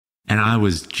And I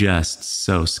was just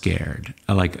so scared.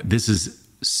 Like, this is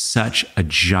such a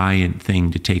giant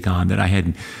thing to take on that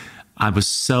I was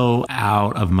so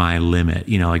out of my limit.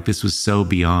 You know, like, this was so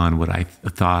beyond what I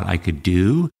thought I could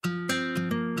do.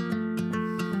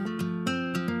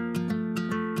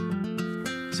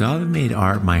 So I've made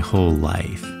art my whole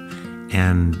life.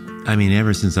 And I mean,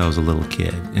 ever since I was a little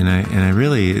kid. And I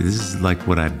really, this is like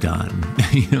what I've done.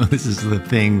 You know, this is the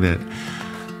thing that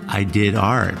I did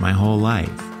art my whole life.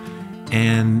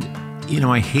 And, you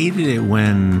know, I hated it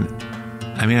when,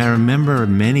 I remember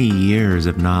many years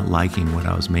of not liking what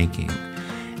I was making.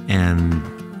 And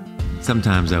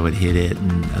sometimes I would hit it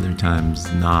and other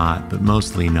times not, but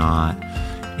mostly not.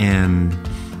 And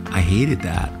I hated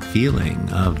that feeling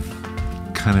of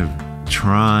kind of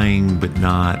trying, but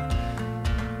not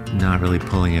really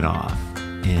pulling it off.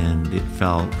 And it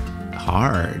felt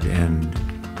hard. And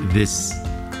this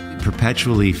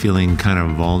perpetually feeling kind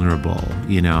of vulnerable.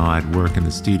 You know, I'd work in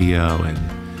the studio and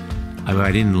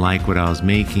I didn't like what I was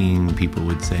making. People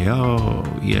would say, oh,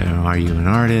 you know, are you an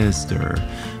artist? Or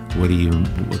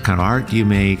what kind of art do you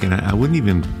make? And I wouldn't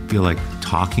even feel like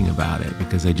talking about it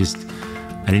because I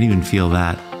didn't even feel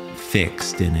that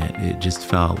fixed in it. It just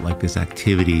felt like this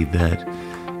activity that,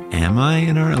 am I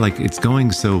an artist? Like, it's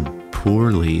going so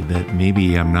poorly that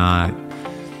maybe I'm not.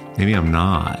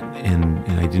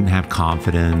 And I didn't have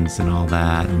confidence and all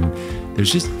that. And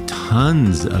there's just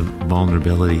tons of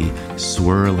vulnerability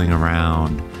swirling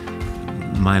around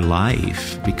my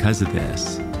life because of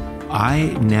this.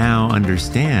 I now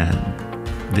understand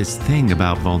this thing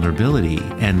about vulnerability,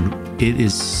 and it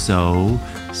is so,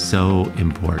 so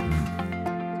important.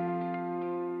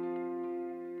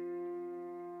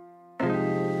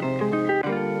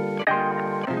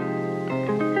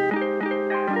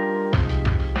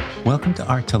 Welcome to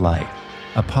Art2Life,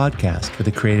 a podcast for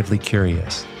the creatively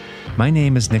curious. My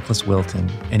name is Nicholas Wilton,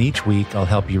 and each week I'll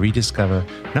help you rediscover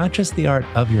not just the art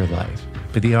of your life,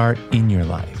 but the art in your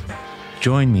life.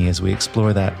 Join me as we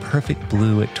explore that perfect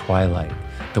blue at twilight,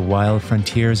 the wild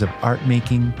frontiers of art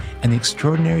making, and the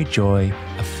extraordinary joy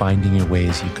of finding your way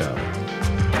as you go.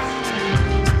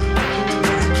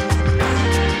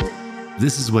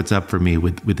 This is what's up for me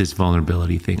with this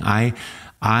vulnerability thing. I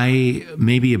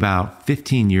maybe about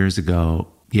 18 years ago,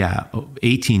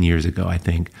 I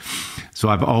think. So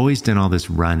I've always done all this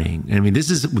running. I mean,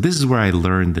 this is where I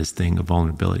learned this thing of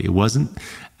vulnerability. It wasn't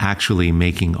actually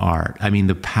making art. I mean,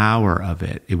 the power of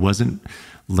it. It wasn't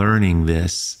learning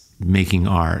this, making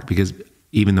art, because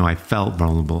even though I felt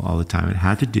vulnerable all the time, it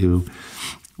had to do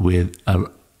with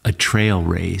a trail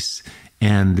race.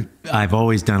 And I've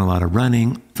always done a lot of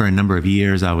running. For a number of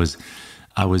years, I was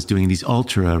doing these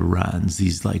ultra runs,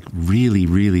 these like really,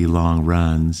 really long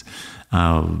runs,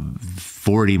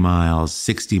 40 miles,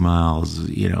 60 miles,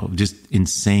 you know, just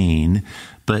insane,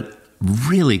 but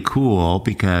really cool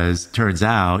because turns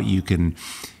out you can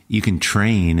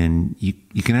train and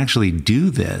you can actually do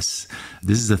this.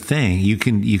 This is a thing. You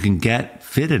can get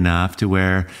fit enough to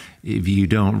where if you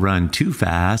don't run too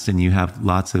fast and you have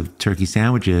lots of turkey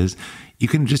sandwiches, you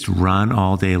can just run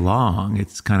all day long.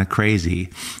 It's kind of crazy.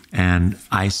 And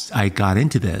I got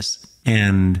into this,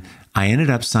 and I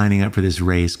ended up signing up for this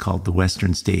race called the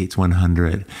Western States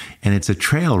 100. And it's a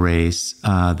trail race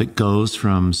that goes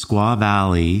from Squaw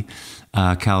Valley,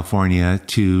 California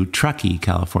to Truckee,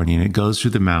 California. And it goes through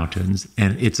the mountains,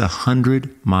 and it's a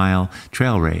 100-mile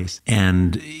trail race.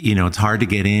 And, you know, it's hard to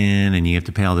get in, and you have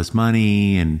to pay all this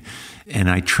money. And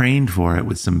I trained for it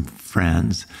with some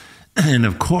friends. And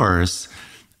of course,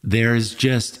 there's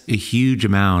just a huge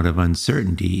amount of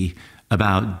uncertainty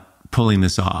about pulling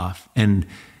this off. And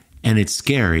it's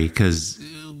scary because,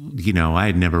 you know, I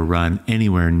had never run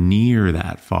anywhere near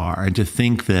that far. And to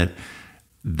think that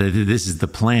this is the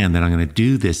plan, that I'm going to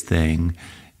do this thing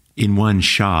in one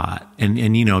shot.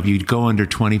 And, you know, if you go under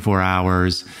 24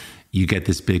 hours, you get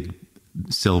this big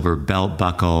silver belt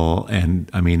buckle. And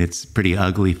I mean, it's a pretty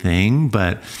ugly thing,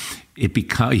 but it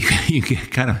becomes, you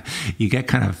get kind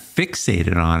of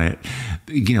fixated on it,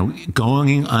 you know,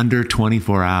 going under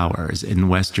 24 hours in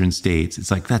Western States.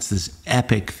 It's like, that's this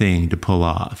epic thing to pull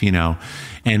off, you know?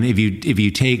 And if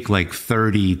you take like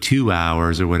 32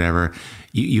 hours or whatever,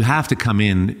 you have to come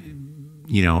in,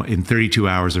 you know, in 32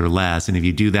 hours or less. And if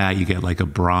you do that, you get like a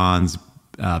bronze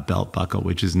belt buckle,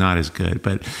 which is not as good,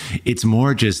 but it's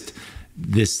more just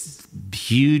this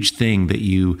huge thing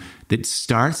that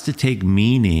starts to take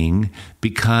meaning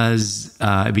because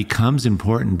it becomes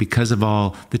important because of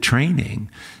all the training.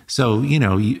 So, you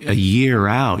know, a year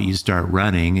out, you start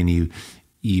running, and you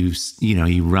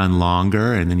run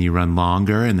longer, and then you run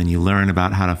longer, and then you learn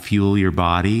about how to fuel your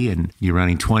body, and you're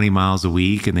running 20 miles a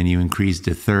week, and then you increase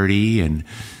to 30, and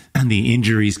and the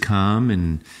injuries come,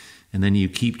 and then you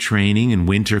keep training, and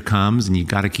winter comes, and you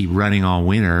got to keep running all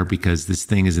winter because this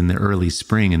thing is in the early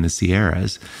spring in the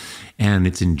Sierras, and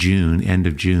it's in June, end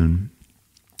of June.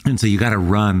 And so you got to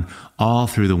run all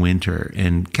through the winter.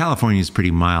 And California is pretty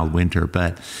mild winter,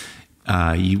 but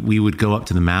we would go up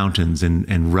to the mountains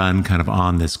and run kind of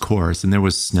on this course. And there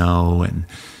was snow, and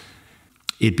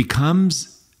it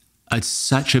becomes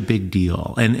such a big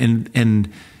deal.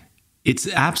 And it's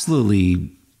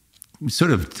absolutely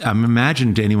sort of,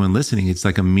 imagine to anyone listening, it's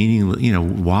like a meaningless,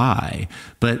 why?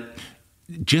 But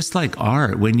just like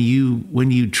art, when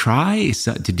you try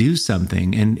to do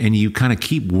something and you kind of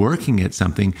keep working at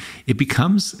something, it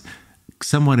becomes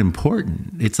somewhat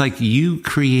important. It's like you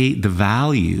create the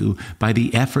value by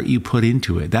the effort you put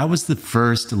into it. That was the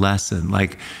first lesson.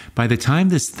 Like, by the time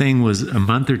this thing was a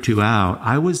month or two out,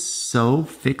 I was so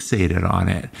fixated on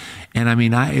it. And I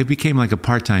mean, it became like a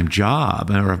part-time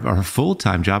job or a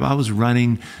full-time job. I was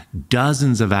running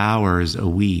dozens of hours a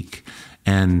week,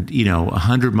 and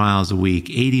 100 miles a week,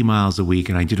 80 miles a week,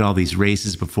 and I did all these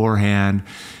races beforehand,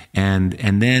 and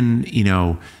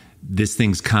then this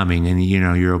thing's coming, and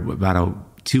you're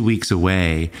about 2 weeks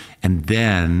away, and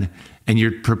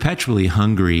you're perpetually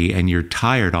hungry, and you're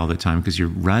tired all the time because you're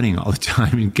running all the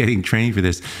time and getting trained for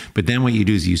this. But then what you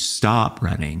do is you stop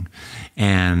running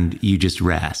and you just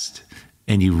rest,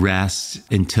 and you rest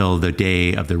until the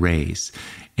day of the race.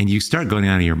 And you start going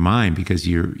out of your mind because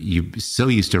you're so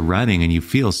used to running, and you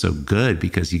feel so good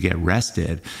because you get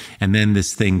rested. And then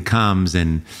this thing comes,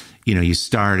 and you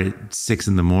start at 6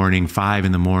 a.m, 5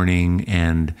 a.m,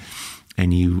 and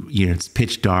it's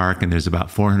pitch dark, and there's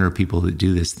about 400 people that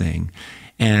do this thing.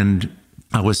 And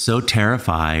I was so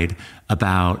terrified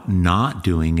about not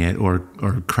doing it or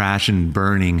crash and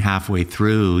burning halfway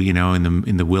through,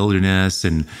 in the wilderness.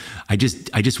 And I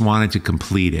just wanted to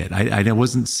complete it. I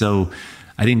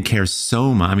didn't care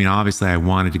so much. I mean, obviously I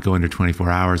wanted to go under 24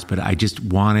 hours, but I just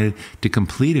wanted to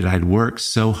complete it. I'd worked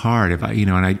so hard.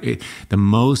 The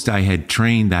most I had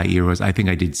trained that year was, I think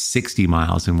I did 60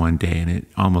 miles in one day, and it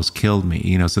almost killed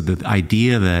me, so the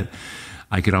idea that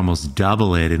I could almost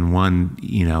double it in one,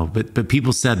 but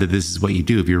people said that this is what you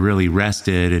do if you're really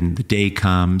rested and the day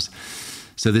comes.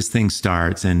 So this thing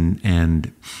starts,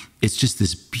 and it's just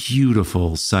this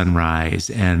beautiful sunrise,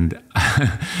 and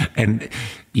and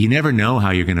you never know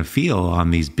how you're going to feel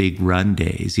on these big run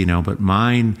days, but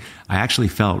mine, I actually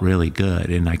felt really good.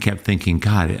 And I kept thinking,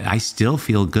 God, I still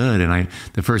feel good. And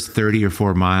the first 30 or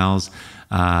 4 miles,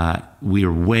 we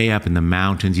were way up in the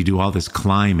mountains. You do all this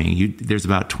climbing. There's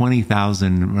about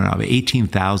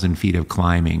 18,000 feet of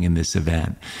climbing in this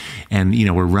event. And,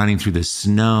 we're running through the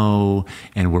snow,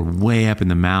 and we're way up in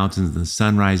the mountains, and the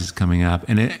sunrise is coming up.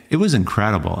 And it was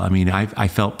incredible. I mean, I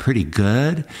felt pretty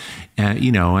good.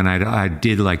 And I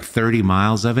did like 30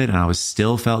 miles of it, and I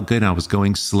still felt good. And I was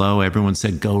going slow. Everyone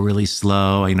said, go really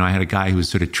slow. I had a guy who was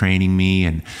sort of training me,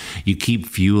 and you keep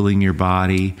fueling your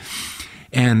body.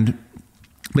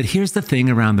 But here's the thing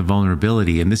around the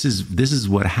vulnerability, and this is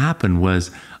what happened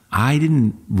was, I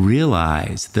didn't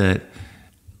realize that,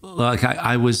 like,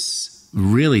 I was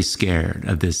really scared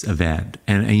of this event.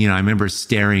 And I remember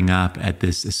staring up at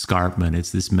this escarpment.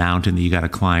 It's this mountain that you got to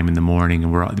climb in the morning,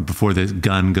 and before the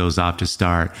gun goes off to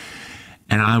start.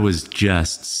 And I was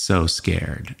just so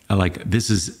scared. Like, this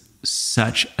is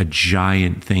such a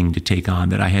giant thing to take on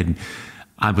that I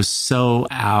was so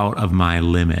out of my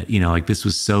limit, like this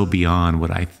was so beyond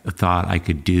what I thought I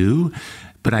could do.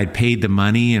 But I'd paid the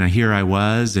money, and here I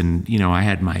was, and, I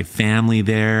had my family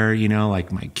there,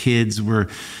 like my kids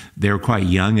they were quite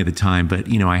young at the time, but,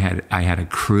 I had a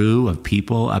crew of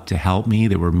people up to help me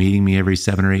that were meeting me every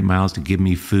 7 or 8 miles to give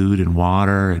me food and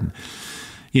water. And,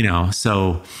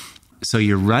 so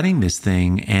you're running this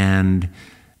thing, and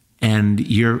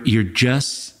you're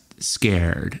just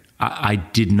scared. I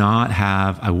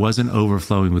wasn't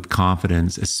overflowing with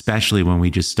confidence, especially when we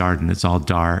just started and it's all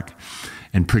dark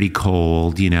and pretty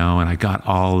cold, and I got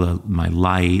all my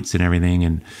lights and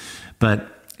everything. But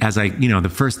as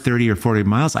the first 30 or 40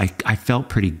 miles, I felt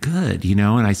pretty good, and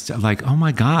I like, oh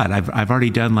my God, I've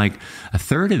already done like a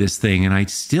third of this thing, and I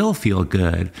still feel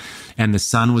good. And the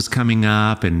sun was coming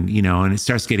up, and it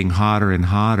starts getting hotter and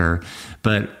hotter,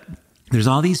 but there's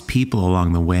all these people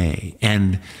along the way,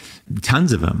 and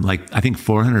tons of them. Like, I think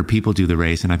 400 people do the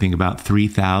race, and I think about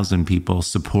 3,000 people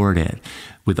support it,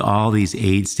 with all these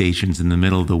aid stations in the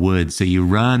middle of the woods. So you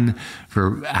run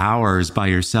for hours by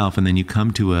yourself, and then you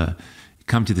come to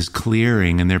this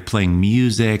clearing, and they're playing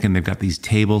music, and they've got these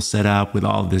tables set up with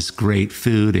all this great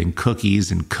food and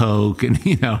cookies and Coke and,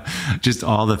 just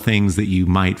all the things that you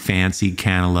might fancy,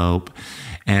 cantaloupe.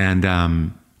 And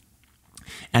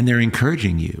and they're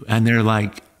encouraging you and they're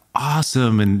like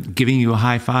awesome and giving you a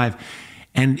high five,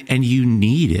 and you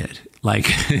need it. Like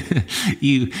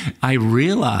I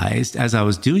realized as I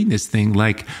was doing this thing,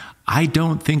 like, I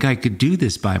don't think I could do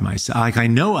this by myself. Like, I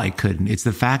know I couldn't. It's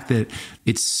the fact that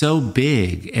it's so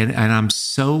big and I'm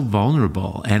so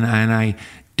vulnerable and I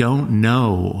don't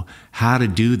know how to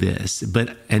do this,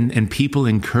 but, and people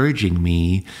encouraging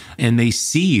me, and they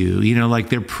see you, you know, like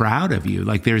they're proud of you.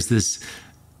 Like there's this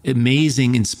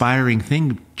amazing, inspiring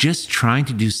thing, just trying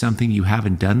to do something you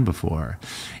haven't done before.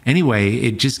 Anyway,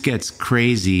 it just gets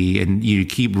crazy, and you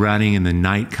keep running, and the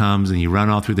night comes, and you run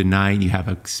all through the night, and you have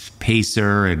a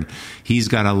pacer, and he's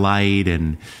got a light.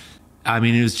 And I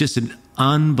mean, it was just an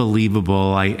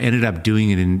unbelievable, I ended up doing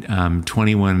it in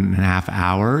 21 and a half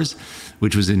hours,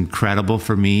 which was incredible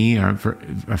for me. Our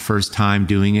first time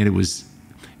doing it, it was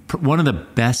one of the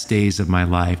best days of my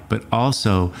life, but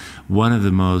also one of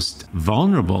the most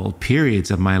vulnerable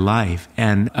periods of my life,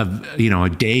 and a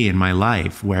day in my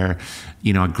life where,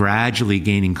 gradually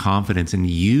gaining confidence and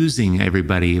using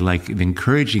everybody, like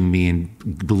encouraging me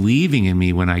and believing in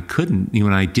me when I couldn't,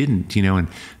 when I didn't, and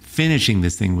finishing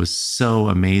this thing was so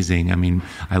amazing. I mean,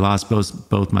 I lost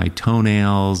both my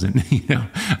toenails, and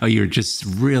you're just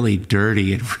really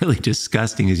dirty and really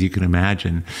disgusting, as you can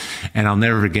imagine. And I'll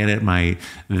never forget it. My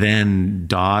then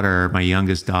daughter, my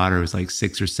youngest daughter, was like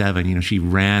 6 or 7. She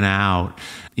ran out,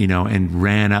 and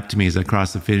ran up to me as I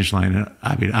crossed the finish line. And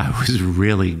I mean, I was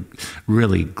really,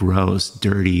 really gross,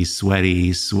 dirty,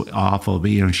 sweaty, awful.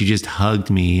 But she just hugged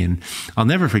me, and I'll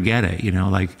never forget it.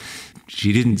 Like,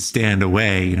 she didn't stand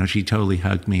away, she totally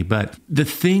hugged me. But the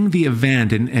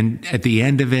event, and at the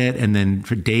end of it, and then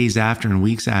for days after and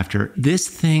weeks after, this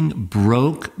thing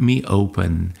broke me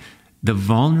open. The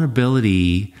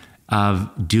vulnerability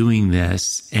of doing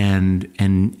this and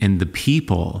the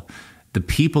people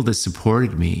that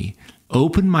supported me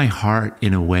opened my heart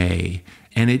in a way,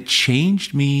 and it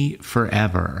changed me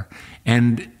forever.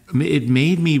 And it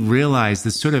made me realize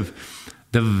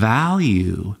the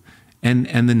value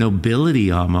and the nobility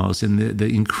almost, and the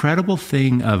incredible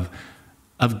thing of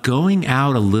going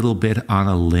out a little bit on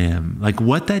a limb, like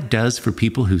what that does for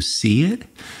people who see it,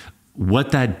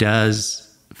 what that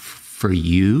does for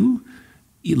you.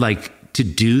 Like, to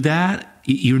do that,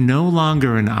 you're no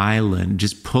longer an island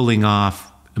just pulling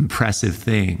off impressive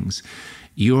things.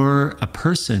 You're a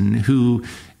person who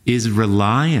is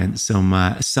reliant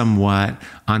somewhat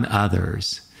on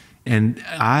others. And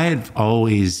I've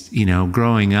always,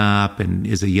 growing up and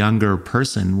as a younger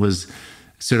person, was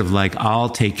sort of like, I'll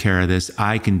take care of this.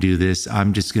 I can do this.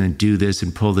 I'm just going to do this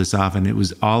and pull this off. And it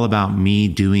was all about me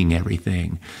doing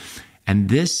everything. And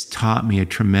this taught me a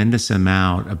tremendous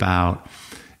amount about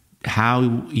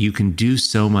how you can do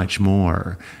so much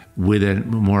more with a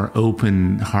more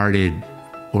open-hearted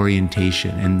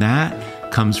orientation. And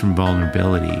that comes from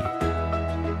vulnerability.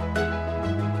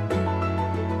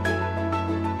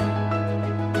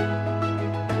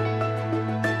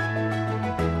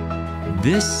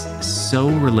 This so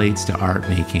relates to art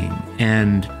making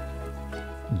and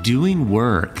doing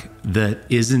work that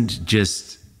isn't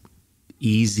just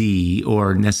easy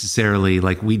or necessarily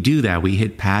like we do that. We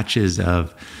hit patches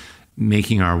of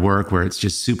making our work where it's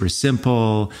just super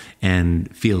simple and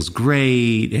feels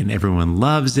great and everyone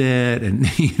loves it. And,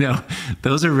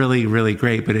 those are really, really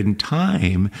great. But in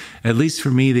time, at least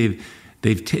for me,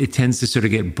 it tends to sort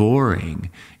of get boring.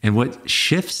 And what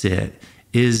shifts it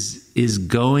is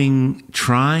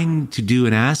trying to do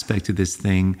an aspect of this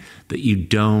thing that you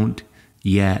don't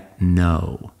yet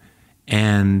know.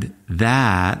 And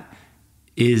that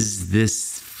is,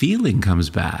 this feeling comes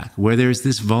back where there's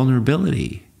this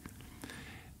vulnerability.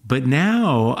 But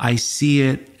now I see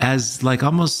it as like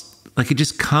almost like it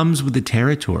just comes with the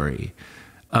territory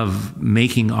of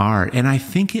making art. And I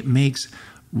think it makes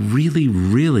really,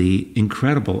 really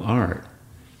incredible art.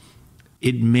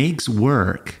 It makes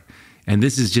work. And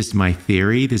this is just my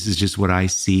theory. This is just what I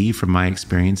see from my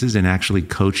experiences and actually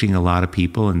coaching a lot of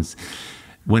people. And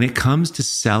when it comes to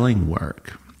selling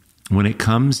work, when it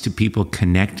comes to people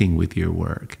connecting with your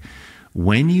work,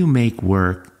 when you make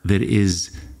work that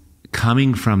is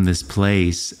coming from this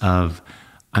place of,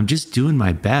 I'm just doing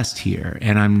my best here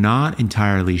and I'm not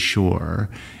entirely sure,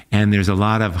 and there's a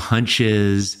lot of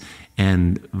hunches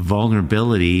and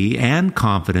vulnerability and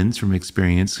confidence from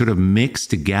experience sort of mixed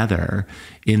together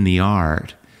in the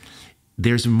art,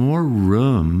 there's more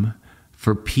room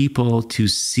for people to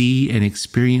see and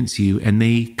experience you, and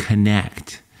they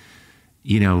connect.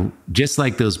 Just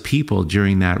like those people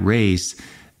during that race,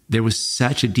 there was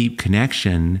such a deep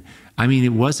connection. I mean,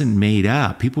 it wasn't made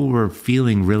up. People were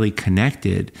feeling really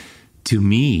connected to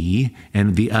me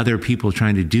and the other people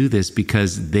trying to do this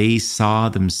because they saw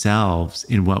themselves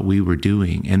in what we were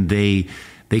doing, and they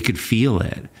could feel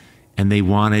it and they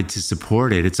wanted to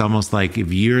support it. It's almost like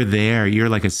if you're there, you're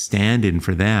like a stand-in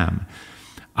for them.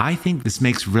 I think this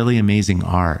makes really amazing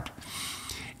art.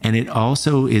 And it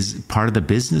also is part of the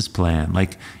business plan.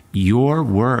 Like, your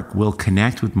work will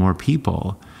connect with more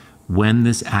people when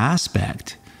this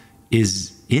aspect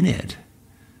is in it.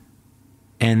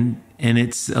 And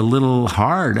it's a little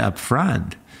hard up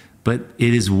front, but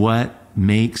it is what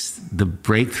makes the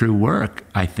breakthrough work,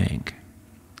 I think.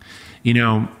 You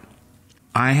know,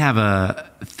 I have a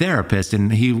therapist,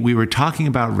 and we were talking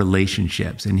about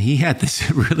relationships, and he had this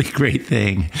really great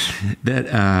thing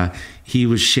that he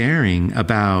was sharing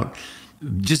about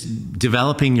just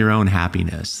developing your own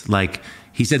happiness. Like,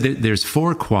 he said that there's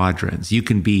 4 quadrants. You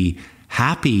can be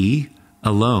happy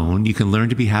alone. You can learn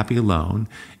to be happy alone.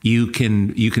 You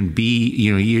can be,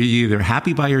 you're either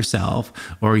happy by yourself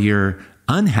or you're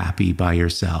unhappy by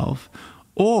yourself,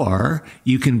 or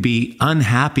you can be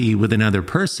unhappy with another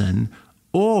person,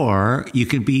 or you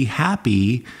can be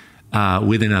happy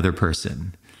with another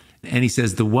person. And he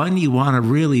says the one you want to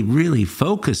really, really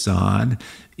focus on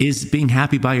is being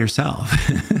happy by yourself,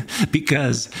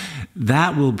 because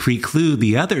that will preclude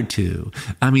the other 2.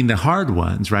 I mean, the hard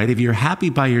ones, right? If you're happy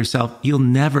by yourself, you'll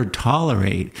never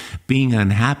tolerate being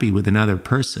unhappy with another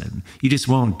person. You just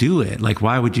won't do it. Like,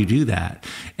 why would you do that?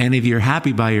 And if you're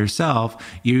happy by yourself,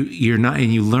 you're not,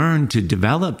 and you learn to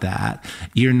develop that,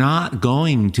 you're not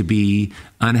going to be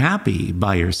unhappy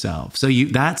by yourself. So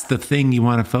that's the thing you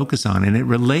want to focus on. And it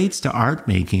relates to art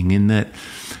making in that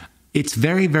it's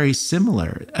very, very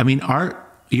similar. I mean,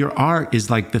 your art is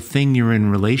like the thing you're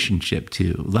in relationship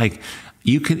to. Like,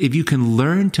 if you can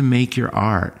learn to make your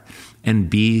art and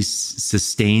be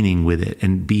sustaining with it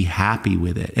and be happy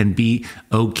with it and be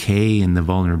okay in the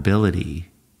vulnerability,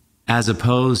 as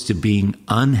opposed to being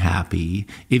unhappy,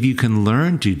 if you can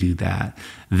learn to do that,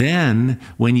 then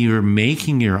when you're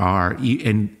making your art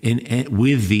and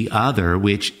with the other,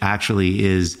 which actually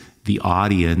is the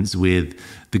audience, with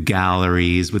the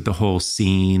galleries, with the whole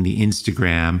scene, the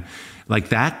Instagram, like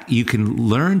that, you can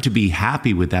learn to be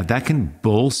happy with that. That can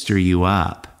bolster you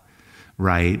up,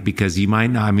 right? Because you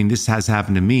might not, I mean, this has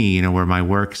happened to me, where my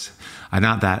works, I'm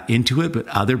not that into it, but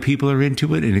other people are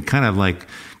into it. And it kind of like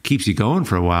keeps you going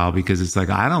for a while, because it's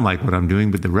like, I don't like what I'm doing,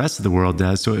 but the rest of the world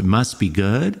does. So it must be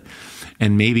good.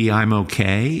 And maybe I'm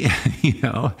okay,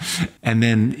 And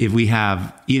then if we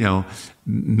have,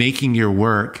 making your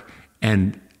work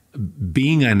and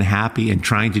being unhappy and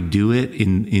trying to do it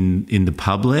in the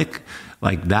public,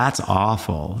 like, that's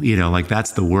awful, like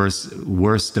that's the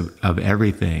worst of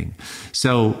everything.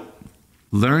 So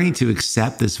learning to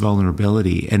accept this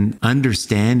vulnerability and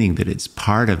understanding that it's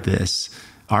part of this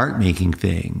art making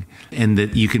thing, and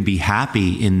that you can be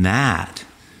happy in that,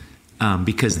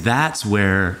 because that's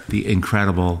where the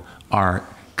incredible art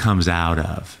comes out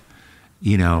of,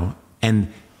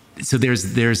 and so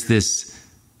there's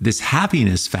this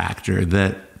happiness factor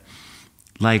that,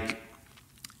 like,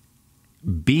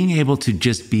 being able to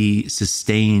just be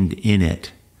sustained in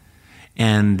it,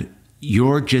 and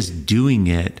you're just doing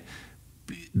it.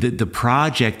 The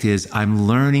project is, I'm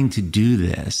learning to do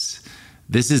this.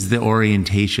 This is the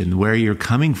orientation, where you're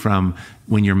coming from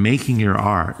when you're making your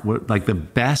art. Like, the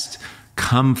best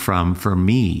come from, for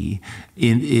me,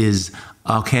 is,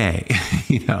 okay,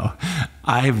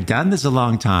 I've done this a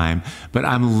long time, but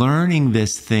I'm learning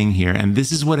this thing here. And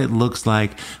this is what it looks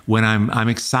like when I'm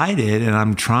excited and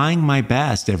I'm trying my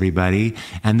best, everybody.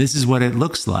 And this is what it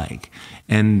looks like.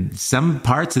 And some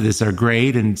parts of this are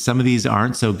great, and some of these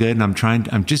aren't so good. And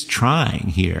I'm just trying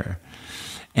here.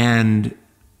 And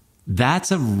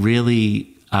that's a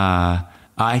really,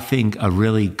 I think, a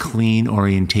really clean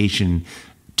orientation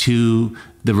to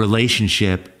the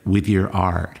relationship with your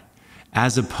art,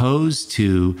 as opposed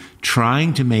to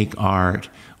trying to make art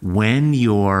when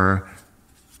you're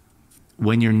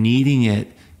needing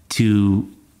it to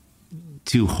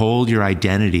hold your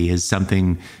identity as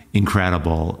something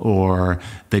incredible, or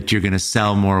that you're going to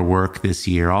sell more work this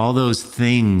year. All those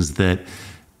things that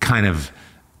kind of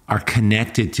are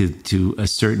connected to a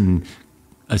certain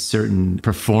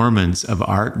performance of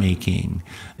art making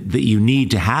that you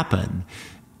need to happen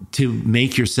to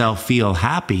make yourself feel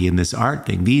happy in this art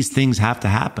thing. These things have to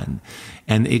happen.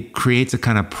 And it creates a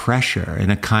kind of pressure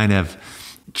and a kind of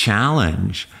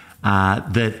challenge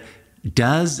that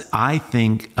does, I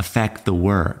think, affect the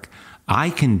work. I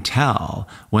can tell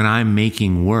when I'm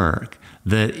making work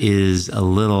that is a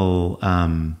little,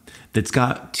 that's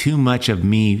got too much of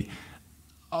me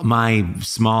my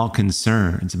small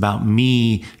concerns, about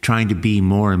me trying to be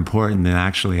more important than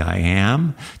actually I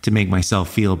am to make myself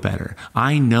feel better.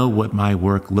 I know what my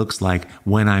work looks like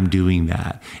when I'm doing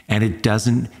that, and it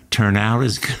doesn't turn out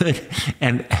as good.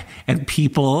 And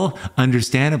people,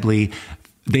 understandably,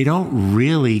 they don't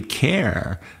really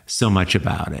care so much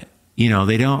about it.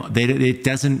 It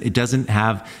doesn't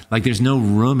have, like, there's no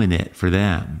room in it for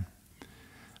them.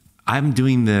 I'm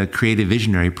doing the Creative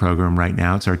Visionary program right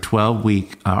now. It's our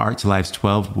 12-week, Art2Life's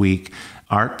 12-week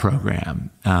art program.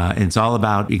 And it's all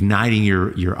about igniting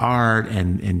your art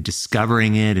and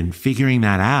discovering it and figuring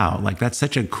that out. Like, that's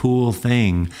such a cool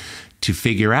thing to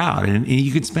figure out. And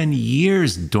you could spend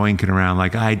years doinking around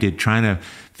like I did trying to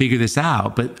figure this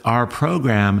out. But our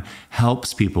program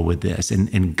helps people with this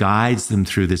and guides them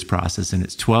through this process. And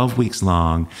it's 12 weeks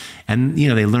long. And,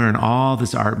 they learn all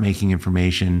this art making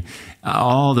information,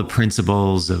 all the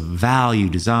principles of value,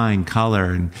 design,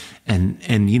 color, and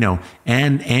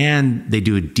they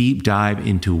do a deep dive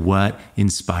into what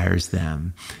inspires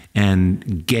them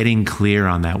and getting clear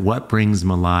on that, what brings them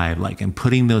alive, and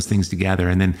putting those things together.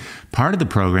 And then part of the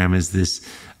program is this,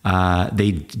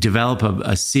 they develop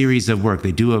a series of work.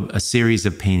 They do a series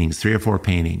of paintings, 3 or 4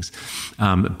 paintings,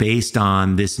 based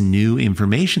on this new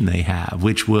information they have,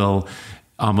 which will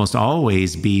almost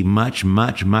always be much,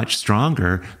 much, much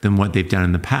stronger than what they've done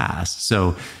in the past.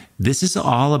 So this is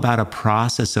all about a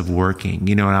process of working.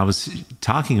 And I was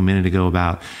talking a minute ago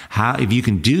about how, if you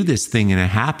can do this thing in a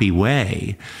happy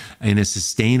way, in a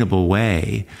sustainable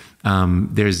way,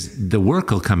 the work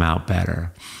will come out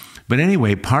better. But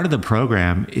anyway, part of the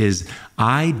program is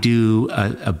I do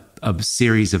a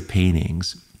series of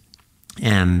paintings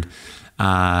and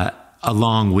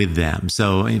along with them.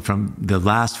 So from the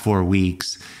last 4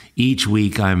 weeks, each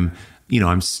week I'm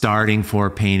starting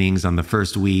 4 paintings on the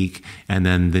first week, and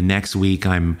then the next week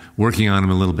I'm working on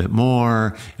them a little bit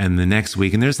more, and the next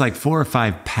week, and there's like 4 or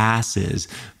 5 passes,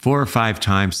 4 or 5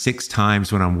 times, 6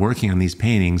 times when I'm working on these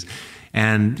paintings.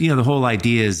 And, the whole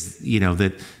idea is,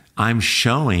 that I'm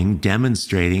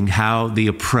demonstrating how the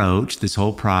approach, this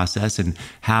whole process, and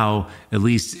how, at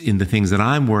least in the things that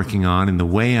I'm working on and the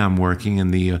way I'm working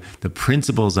and the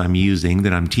principles I'm using,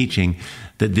 that I'm teaching,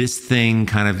 that this thing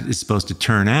kind of is supposed to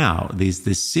turn out.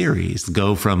 This series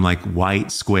go from like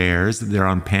white squares, they're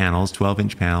on panels,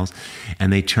 12-inch panels,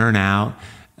 and they turn out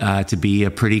to be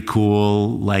a pretty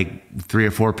cool, 3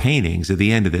 or 4 paintings at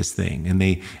the end of this thing.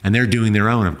 And they're doing their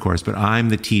own, of course, but I'm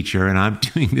the teacher and I'm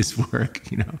doing this work,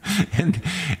 And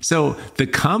so the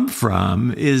come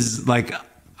from is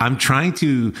I'm trying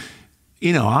to,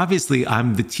 obviously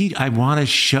I'm the teacher. I want to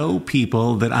show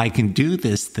people that I can do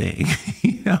this thing,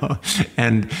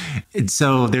 and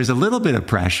so there's a little bit of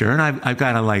pressure, and I've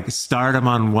got to start them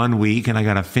on 1 week and I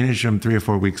got to finish them 3 or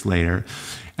 4 weeks later.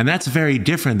 And that's very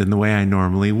different than the way I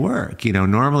normally work.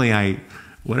 Normally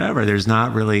there's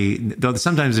not really, though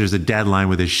sometimes there's a deadline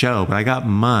with a show, but I got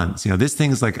months. This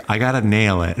thing's I got to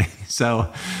nail it.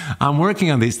 So I'm working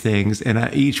on these things,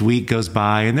 and each week goes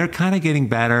by and they're kind of getting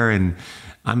better, and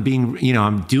I'm being,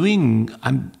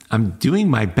 I'm doing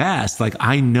my best.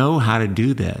 I know how to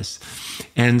do this.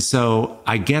 And so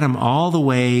I get them all the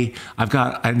way.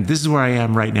 And this is where I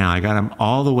am right now. I got them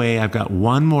all the way. I've got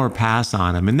one more pass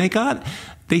on them, and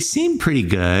they seem pretty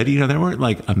good. They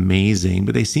weren't amazing,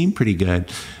 but they seem pretty good.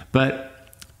 But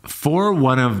for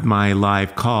one of my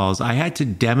live calls, I had to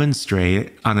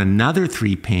demonstrate on another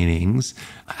 3 paintings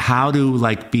how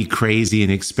to be crazy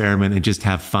and experiment and just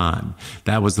have fun.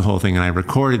 That was the whole thing. And I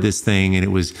recorded this thing,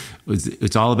 and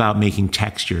it's all about making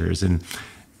textures. And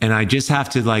I just have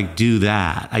to do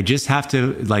that. I just have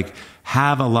to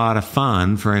have a lot of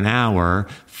fun for an hour,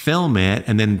 film it,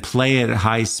 and then play it at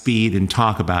high speed and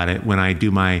talk about it when I do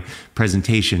my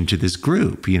presentation to this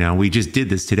group. We just did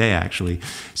this today, actually.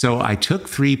 So I took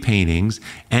 3 paintings,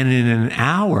 and in an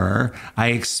hour, I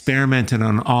experimented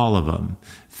on all of them,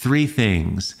 3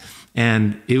 things.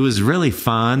 And it was really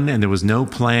fun, and there was no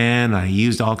plan. I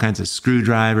used all kinds of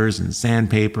screwdrivers and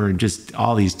sandpaper and just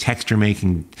all these texture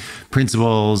making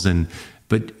principles.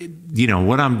 But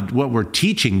what we're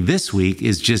teaching this week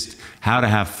is just how to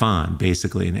have fun,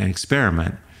 basically, and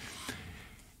experiment.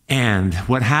 And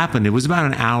what happened, it was about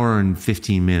an hour and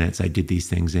 15 minutes I did these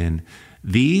things in.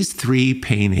 These 3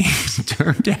 paintings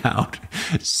turned out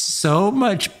so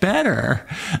much better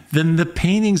than the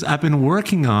paintings I've been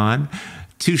working on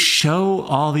to show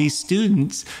all these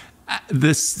students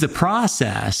the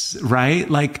process, right?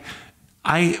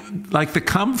 like the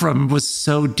come from was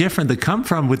so different. The come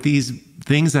from with these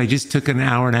things I just took an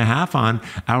hour and a half on,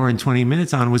 hour and 20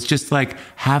 minutes on, was just like,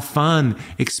 have fun,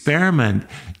 experiment,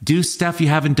 do stuff you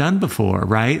haven't done before,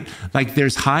 right? Like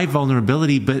there's high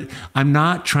vulnerability, but I'm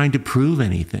not trying to prove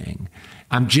anything.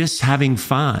 I'm just having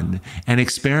fun and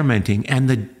experimenting. And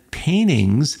the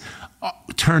paintings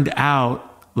turned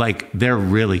out like they're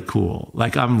really cool.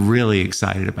 Like I'm really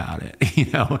excited about it, you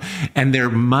know, and they're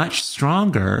much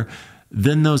stronger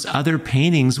than those other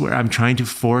paintings where I'm trying to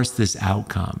force this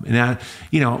outcome. And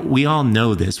you know, we all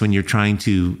know this when you're trying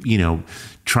to, you know,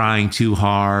 trying too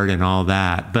hard and all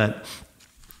that, but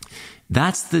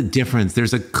that's the difference.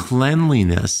 There's a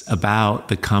cleanliness about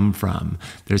the come from.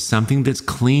 There's something that's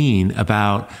clean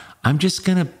about, I'm just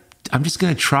going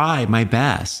to try my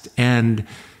best. And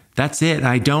that's it.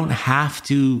 I don't have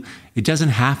to, it doesn't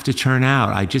have to turn out.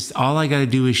 All I got to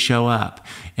do is show up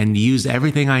and use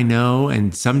everything I know.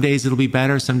 And some days it'll be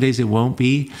better. Some days it won't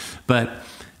be, but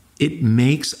it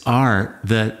makes art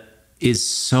that is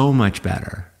so much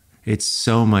better. It's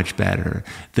so much better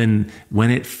than when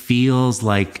it feels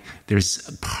like there's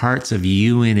parts of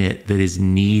you in it that is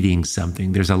needing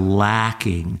something. There's a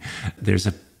lacking. There's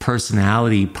a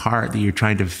personality part that you're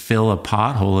trying to fill a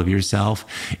pothole of yourself,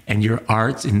 and your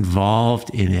art's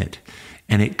involved in it,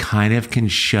 and it kind of can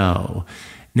show.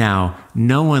 Now,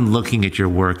 no one looking at your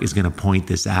work is going to point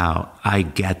this out. I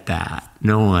get that.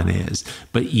 No one is.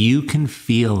 But you can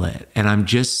feel it. And I'm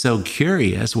just so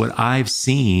curious what I've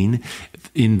seen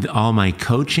in all my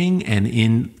coaching and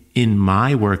in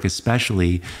my work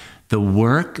especially, the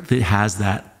work that has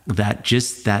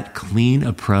that clean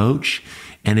approach,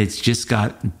 and it's just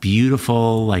got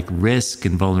beautiful like risk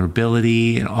and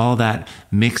vulnerability and all that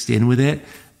mixed in with it,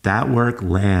 that work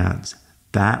lands.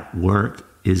 That work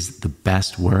is the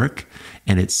best work,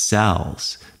 and it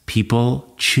sells.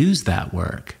 People choose that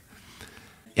work.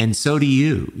 And so do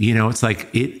you. You know, it's like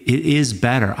it is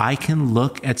better. I can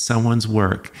look at someone's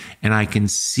work and I can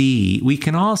see, we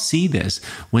can all see this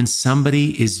when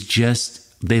somebody is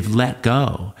just, they've let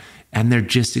go and they're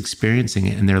just experiencing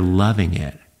it and they're loving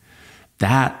it.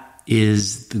 That's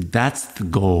the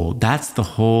goal. That's the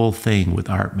whole thing with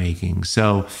art making.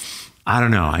 So I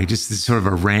don't know. This is sort of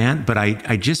a rant, but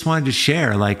I just wanted to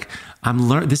share, like,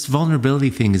 this vulnerability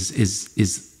thing is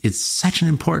such an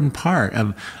important part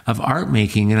of art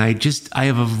making. And I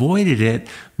have avoided it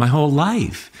my whole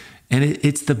life. And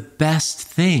it's the best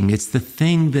thing. It's the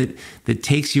thing that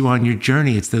takes you on your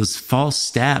journey. It's those false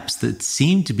steps that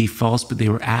seem to be false, but they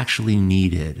were actually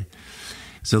needed.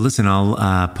 So listen,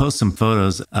 I'll post some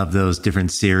photos of those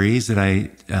different series that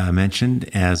I mentioned,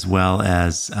 as well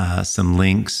as some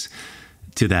links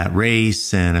to that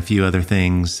race and a few other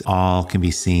things. All can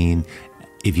be seen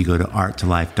if you go to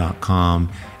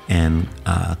art2life.com and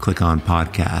click on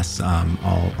podcasts.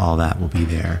 All that will be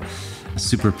there.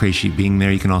 Super appreciate being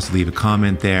there. You can also leave a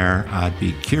comment there. I'd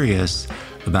be curious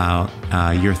about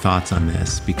your thoughts on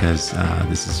this, because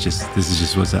this is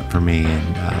just what's up for me,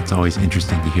 and it's always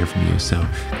interesting to hear from you. So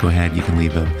go ahead, you can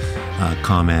leave a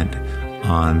comment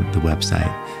on the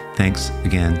website. Thanks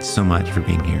again so much for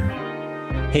being here.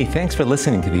 Hey, thanks for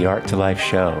listening to the Art to Life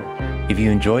show. If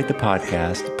you enjoyed the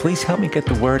podcast, please help me get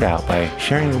the word out by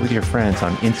sharing it with your friends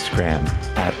on Instagram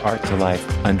at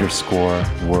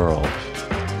art2life_world.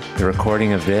 The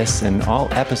recording of this and all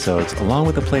episodes, along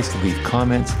with a place to leave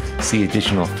comments, see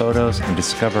additional photos, and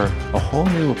discover a whole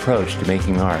new approach to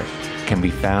making art, can be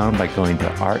found by going to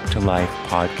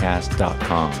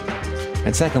art2lifepodcast.com.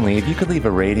 And secondly, if you could leave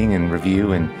a rating and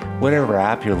review in whatever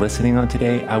app you're listening on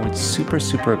today, I would super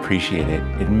appreciate it.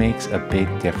 It makes a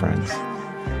big difference.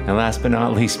 And last but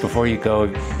not least, before you go,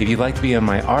 if you'd like to be on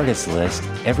my artist list,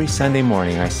 every Sunday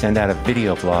morning I send out a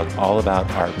video blog all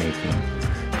about art making.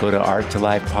 Go to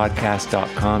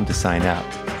art2lifepodcast.com to sign up.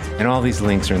 And all these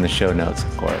links are in the show notes,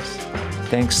 of course.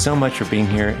 Thanks so much for being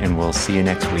here, and we'll see you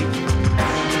next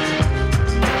week.